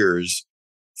 4.5 years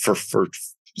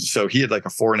so he had like a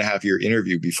 4.5 year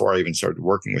interview before I even started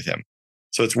working with him.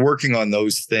 So it's working on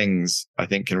those things, I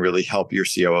think, can really help your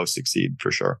COO succeed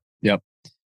for sure. Yep.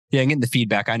 Yeah. And getting the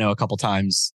feedback. I know a couple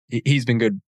times he's been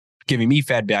good giving me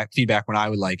feedback when I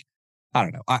would like, I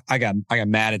don't know. I got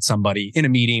mad at somebody in a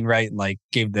meeting, right? And like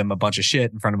gave them a bunch of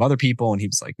shit in front of other people. And he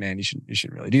was like, man, you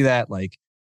shouldn't really do that. Like,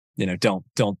 you know, don't,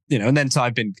 you know, and then so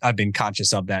I've been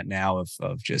conscious of that now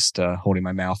of just holding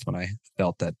my mouth when I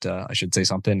felt that I should say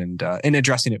something and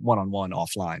addressing it one-on-one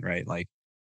offline, right? Like,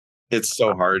 it's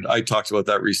so hard. I talked about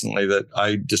that recently, that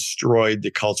I destroyed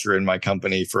the culture in my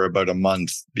company for about a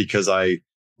month because I,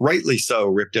 rightly so,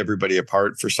 ripped everybody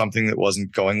apart for something that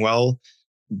wasn't going well.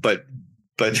 But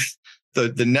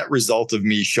the net result of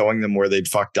me showing them where they'd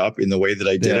fucked up in the way that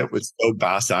I did it was so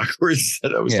backwards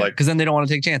that I was like, because then they don't want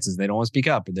to take chances. They don't want to speak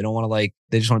up, and they don't want to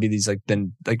they just want to be these like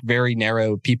very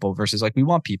narrow people versus like we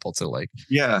want people to like.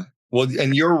 Yeah. Well,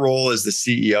 and your role as the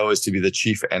CEO is to be the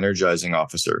chief energizing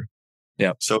officer.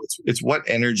 Yeah. So it's what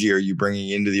energy are you bringing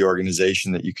into the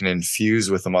organization that you can infuse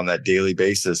with them on that daily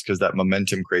basis? Because that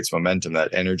momentum creates momentum,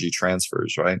 that energy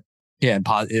transfers, right? Yeah.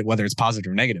 And whether it's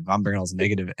positive or negative, I'm bringing all this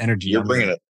negative energy. You're bringing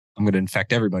it. I'm going to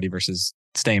infect everybody versus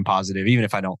staying positive, even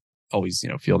if I don't always,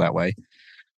 feel that way.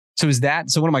 So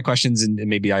one of my questions, and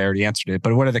maybe I already answered it,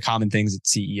 but what are the common things that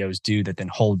CEOs do that then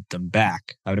hold them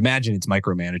back? I would imagine it's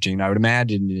micromanaging. I would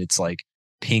imagine it's like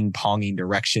ping-ponging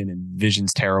direction and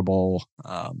vision's terrible.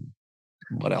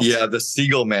 What else? Yeah, the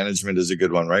seagull management is a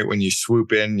good one, right? When you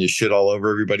swoop in, you shit all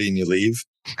over everybody and you leave.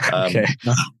 Okay.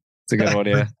 It's a good one,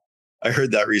 yeah. I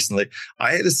heard that recently.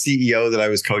 I had a CEO that I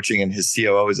was coaching and his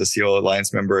COO is a COO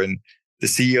Alliance member. And the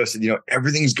CEO said,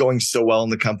 everything's going so well in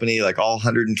the company. Like all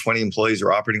 120 employees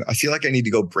are operating. I feel like I need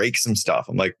to go break some stuff.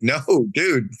 I'm like, no,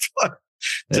 dude,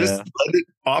 just let it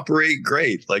operate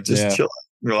great. Like just chill,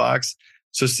 relax.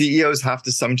 So CEOs have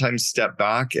to sometimes step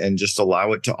back and just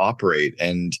allow it to operate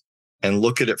and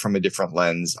look at it from a different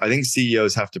lens. I think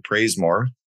CEOs have to praise more.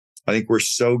 I think we're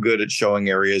so good at showing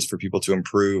areas for people to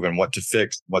improve and what to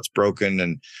fix, what's broken,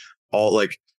 and all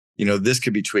this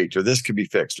could be tweaked or this could be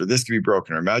fixed or this could be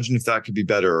broken or imagine if that could be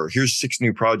better or here's 6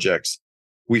 new projects.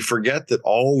 We forget that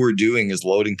all we're doing is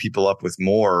loading people up with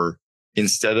more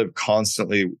instead of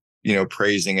constantly,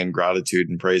 praising and gratitude,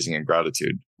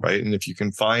 right? And if you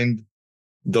can find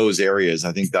those areas,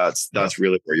 I think that's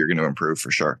really where you're going to improve for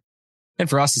sure. And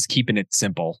for us, it's keeping it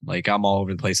simple. Like I'm all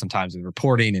over the place sometimes with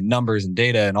reporting and numbers and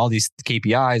data and all these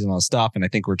KPIs and all this stuff. And I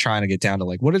think we're trying to get down to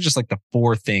like, what are just like the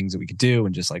 4 things that we could do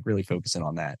and just like really focusing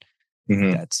on that.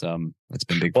 Mm-hmm. That's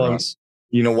been big for us.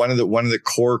 One of the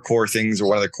core things or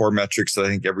one of the core metrics that I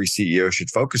think every CEO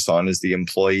should focus on is the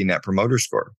employee net promoter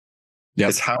score. Yep.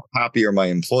 It's how happy are my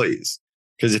employees?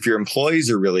 Because if your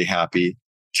employees are really happy,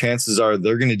 chances are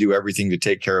they're going to do everything to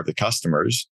take care of the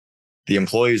customers. The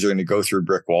employees are going to go through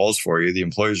brick walls for you. The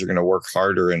employees are going to work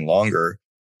harder and longer.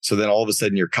 So then all of a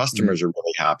sudden your customers are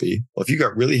really happy. Well, if you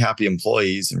got really happy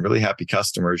employees and really happy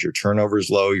customers, your turnover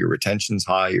is low, your retention's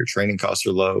high, your training costs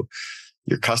are low,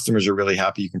 your customers are really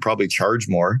happy. You can probably charge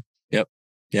more. Yep.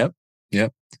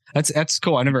 That's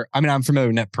cool. I'm familiar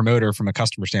with net promoter from a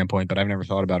customer standpoint, but I've never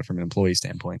thought about it from an employee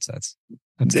standpoint. So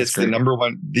that's the number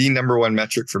one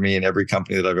metric for me in every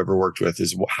company that I've ever worked with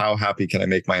is how happy can I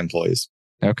make my employees?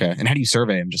 Okay. And how do you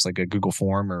survey them? Just like a Google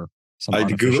form or something? I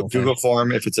do Google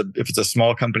form. If it's a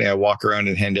small company, I walk around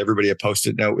and hand everybody a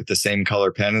Post-it note with the same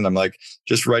color pen. And I'm like,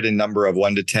 just write a number of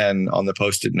 1 to 10 on the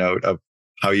Post-it note of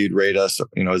how you'd rate us,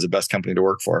 as the best company to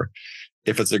work for.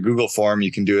 If it's a Google form,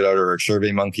 you can do it out of a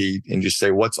SurveyMonkey and just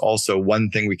say, what's also one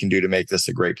thing we can do to make this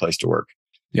a great place to work?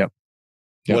 Yep.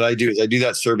 What I do is I do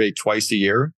that survey twice a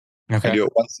year. Okay. I do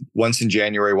it once in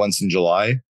January, once in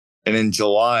July. And in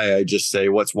July, I just say,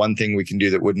 what's one thing we can do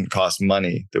that wouldn't cost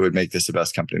money that would make this the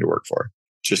best company to work for?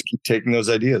 Just keep taking those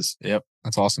ideas. Yep.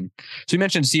 That's awesome. So you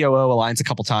mentioned COO Alliance a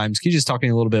couple of times. Can you just talk to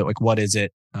me a little bit, like what is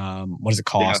it? What does it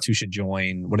cost? Who should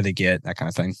join? What do they get? That kind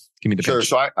of thing. Give me the Sure. pitch.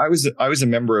 So I was a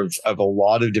member of a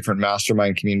lot of different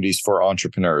mastermind communities for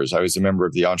entrepreneurs. I was a member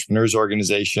of the Entrepreneurs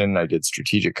Organization. I did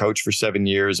Strategic Coach for 7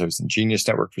 years. I was in Genius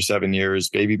Network for 7 years,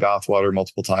 Baby Bathwater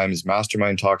multiple times,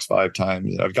 Mastermind Talks 5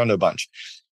 times. I've gone to a bunch.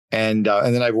 And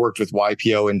then I've worked with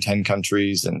YPO in 10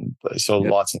 countries. And so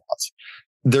lots and lots.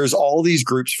 There's all these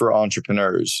groups for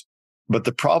entrepreneurs. But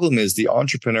the problem is the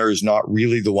entrepreneur is not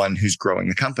really the one who's growing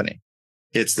the company.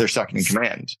 It's their second in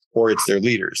command or it's their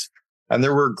leaders. And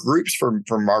there were groups for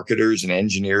marketers and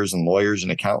engineers and lawyers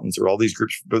and accountants. There were all these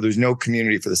groups, but there's no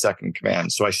community for the second in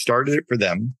command. So I started it for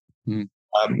them.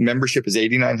 Membership is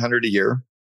 $8,900 a year.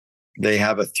 They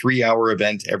have a 3-hour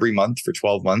event every month for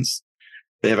 12 months.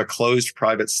 They have a closed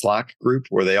private Slack group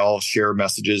where they all share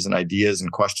messages and ideas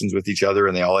and questions with each other,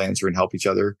 and they all answer and help each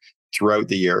other throughout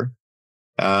the year.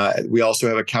 We also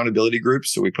have accountability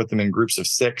groups. So we put them in groups of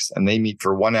 6 and they meet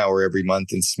for 1 hour every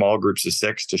month in small groups of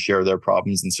 6 to share their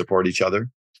problems and support each other.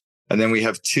 And then we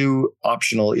have 2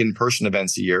 optional in-person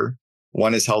events a year.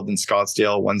 One is held in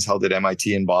Scottsdale. One's held at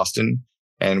MIT in Boston.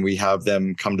 And we have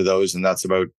them come to those. And that's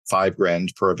about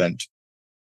 $5,000 per event.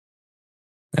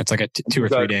 That's like a 2 or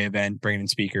 3 day event, bringing in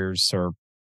speakers or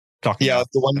talking. Yeah,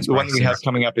 the one we have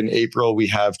coming up in April, we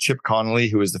have Chip Connolly,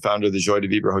 who is the founder of the Joie de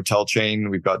Vivre hotel chain.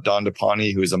 We've got Don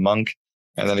DePani, who is a monk,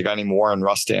 and then a guy named Warren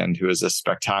Rustand, who is a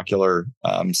spectacular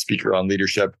speaker on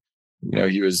leadership. You know,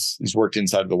 he's worked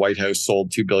inside of the White House,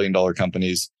 sold $2 billion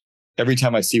companies. Every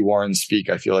time I see Warren speak,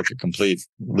 I feel like a complete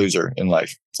loser in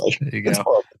life. It's like, there you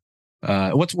go.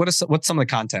 What's some of the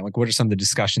content? Like, what are some of the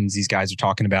discussions these guys are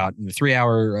talking about in the 3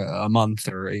 hour a month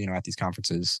or, at these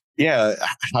conferences? Yeah.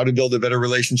 How to build a better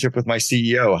relationship with my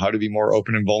CEO, how to be more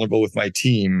open and vulnerable with my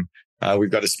team.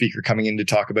 We've got a speaker coming in to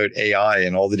talk about AI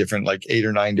and all the different, like 8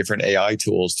 or 9 different AI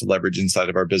tools to leverage inside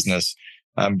of our business.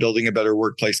 Building a better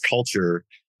workplace culture,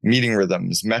 meeting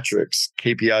rhythms, metrics,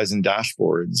 KPIs and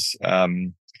dashboards,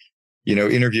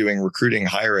 interviewing, recruiting,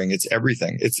 hiring. It's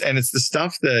everything. It's the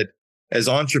stuff that, as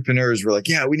entrepreneurs, we're like,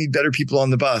 yeah, we need better people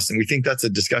on the bus. And we think that's a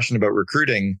discussion about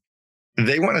recruiting.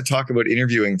 They want to talk about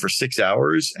interviewing for 6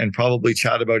 hours and probably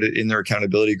chat about it in their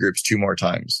accountability groups 2 more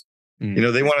times.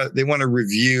 They want to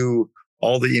review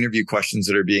all the interview questions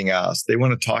that are being asked. They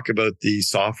want to talk about the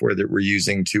software that we're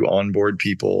using to onboard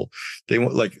people. They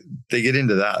get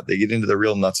into that. They get into the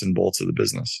real nuts and bolts of the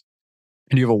business.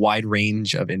 And you have a wide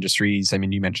range of industries. I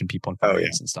mean, you mentioned people in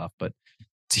finance and stuff, but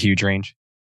it's a huge range.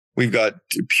 We've got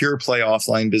pure play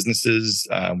offline businesses.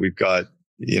 We've got,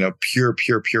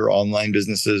 pure online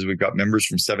businesses. We've got members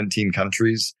from 17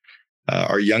 countries.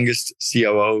 Our youngest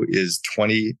COO is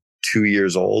 22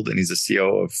 years old, and he's a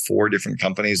COO of 4 different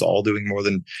companies, all doing more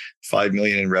than 5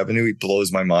 million in revenue. He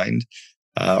blows my mind.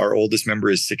 Our oldest member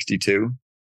is 62.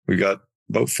 We've got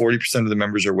about 40% of the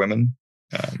members are women.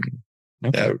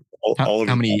 Okay.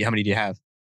 How many do you have?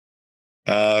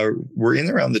 We're in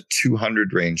around the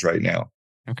 200 range right now.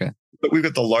 Okay. But we've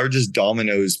got the largest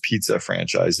Domino's pizza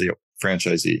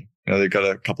franchisee. They've got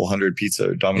a couple hundred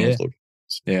pizza Domino's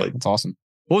locations. Yeah, that's awesome.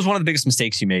 What was one of the biggest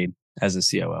mistakes you made as a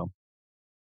COO?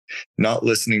 Not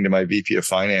listening to my VP of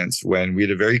finance when we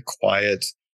had a very quiet,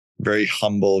 very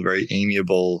humble, very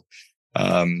amiable,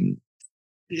 and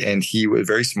he was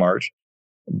very smart,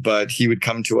 but he would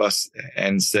come to us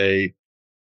and say,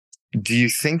 do you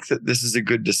think that this is a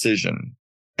good decision?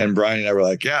 And Brian and I were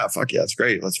like, yeah, fuck yeah, it's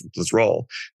great. Let's roll.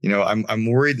 I'm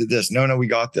worried that this, no, we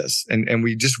got this. And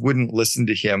we just wouldn't listen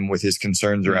to him with his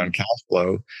concerns around cash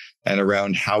flow and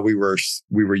around how we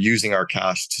were using our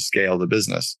cash to scale the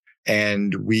business.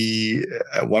 And we,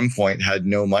 at one point, had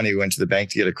no money. We went to the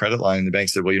bank to get a credit line, and the bank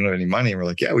said, well, you don't have any money. And we're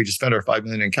like, yeah, we just spent our $5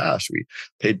 million in cash. We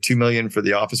paid $2 million for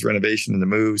the office renovation and the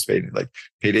moves, paid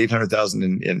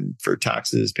 $800,000 in for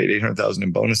taxes, paid $800,000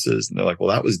 in bonuses. And they're like, well,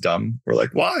 that was dumb. We're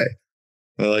like, why?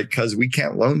 And they're like, because we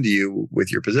can't loan to you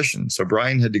with your position. So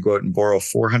Brian had to go out and borrow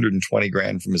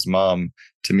 $420,000 from his mom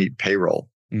to meet payroll.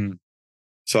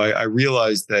 So I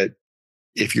realized that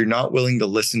if you're not willing to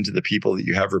listen to the people that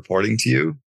you have reporting to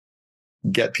you,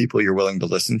 get people you're willing to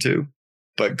listen to.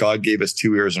 But God gave us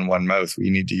 2 ears and 1 mouth. We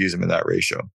need to use them in that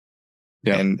ratio.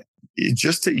 Yeah. And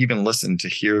just to even listen, to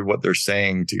hear what they're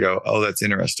saying, to go, oh, that's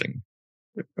interesting.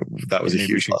 That was a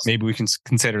huge loss. Maybe we can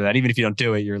consider that. Even if you don't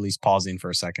do it, you're at least pausing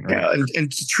for a second, right? Yeah,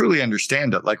 and to truly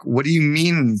understand it. Like, what do you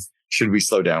mean, should we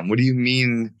slow down? What do you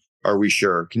mean, are we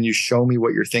sure? Can you show me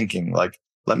what you're thinking? Like,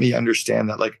 let me understand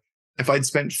that. Like, if I'd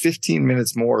spent 15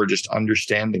 minutes more just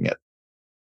understanding it,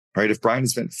 right? If Brian had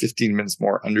spent 15 minutes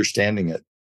more understanding it,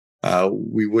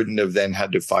 we wouldn't have then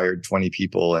had to fire 20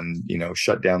 people and,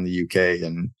 shut down the UK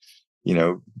and,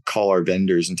 call our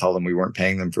vendors and tell them we weren't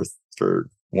paying them for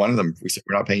one of them, we said,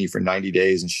 we're not paying you for 90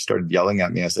 days. And she started yelling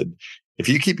at me. I said, if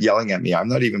you keep yelling at me, I'm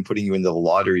not even putting you into the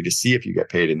lottery to see if you get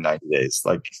paid in 90 days.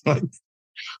 Like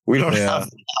we don't have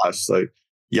the cash. Like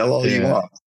yell all you want.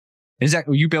 Is that,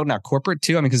 were you building out corporate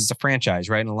too? I mean, because it's a franchise,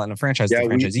 right? And a franchise, the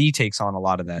franchisee takes on a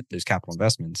lot of those capital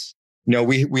investments. No,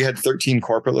 we had 13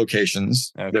 corporate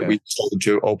locations that we started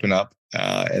to open up.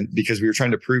 And because we were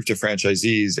trying to prove to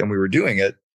franchisees and we were doing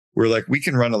it, we're like, we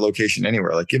can run a location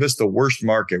anywhere. Like, give us the worst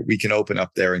market. We can open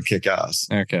up there and kick ass.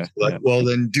 Okay. Well,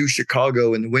 then do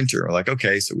Chicago in the winter. We're like,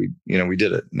 okay. So we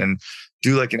did it. And then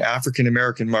do like an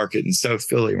African-American market in South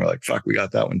Philly. And we're like, fuck, we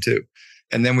got that one too.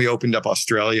 And then we opened up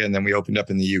Australia, and then we opened up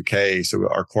in the UK. So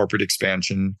our corporate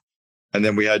expansion. And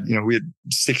then we had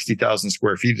 60,000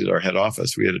 square feet at our head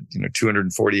office. We had,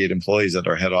 248 employees at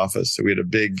our head office. So we had a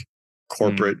big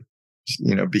corporate,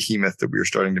 behemoth that we were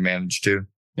starting to manage too.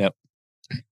 Yep.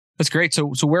 That's great.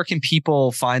 So where can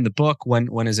people find the book?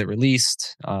 When is it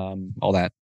released? All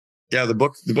that. Yeah, the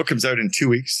book comes out in 2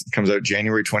 weeks. It comes out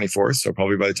January 24th. So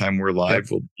probably by the time we're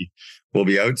live, we'll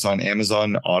be out. It's on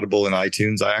Amazon, Audible, and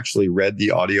iTunes. I actually read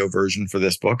the audio version for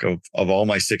this book of all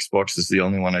my 6 books. This is the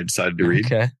only one I decided to read.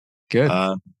 Okay, good.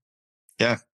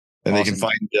 Yeah. And They can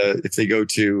find, if they go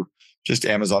to just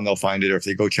Amazon, they'll find it. Or if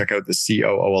they go check out the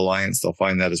COO Alliance, they'll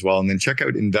find that as well. And then check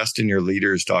out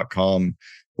investinyourleaders.com,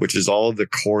 which is all of the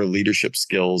core leadership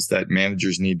skills that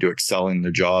managers need to excel in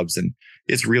their jobs. And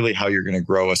it's really how you're going to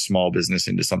grow a small business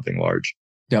into something large.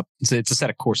 Yep. It's a set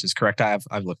of courses, correct? I've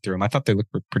looked through them. I thought they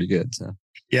looked pretty good. So.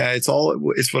 Yeah, it's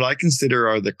what I consider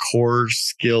are the core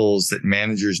skills that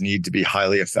managers need to be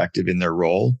highly effective in their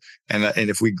role. And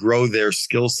if we grow their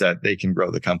skill set, they can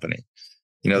grow the company.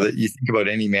 That you think about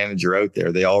any manager out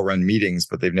there, they all run meetings,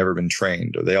 but they've never been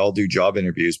trained, or they all do job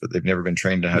interviews, but they've never been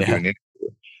trained to how to do an interview.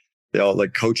 They all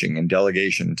like coaching and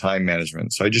delegation, time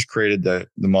management. So I just created the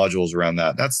modules around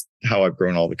that. That's how I've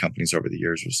grown all the companies over the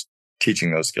years, was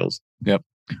teaching those skills. Yep.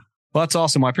 Well, that's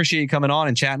awesome. Well, I appreciate you coming on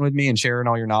and chatting with me and sharing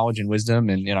all your knowledge and wisdom.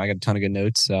 And, I got a ton of good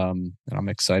notes. And I'm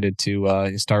excited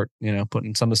to start,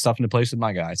 putting some of the stuff into place with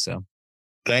my guys. So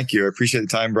thank you. I appreciate the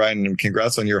time, Brian, and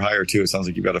congrats on your hire too. It sounds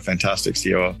like you've got a fantastic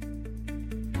COO.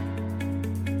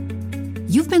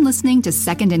 You've been listening to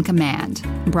Second in Command,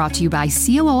 brought to you by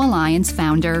COO Alliance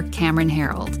founder Cameron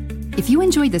Herold. If you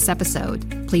enjoyed this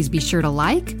episode, please be sure to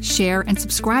like, share, and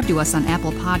subscribe to us on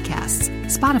Apple Podcasts,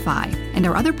 Spotify, and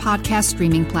our other podcast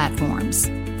streaming platforms.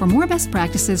 For more best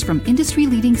practices from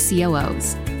industry-leading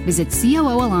COOs, visit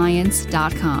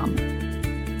COOalliance.com.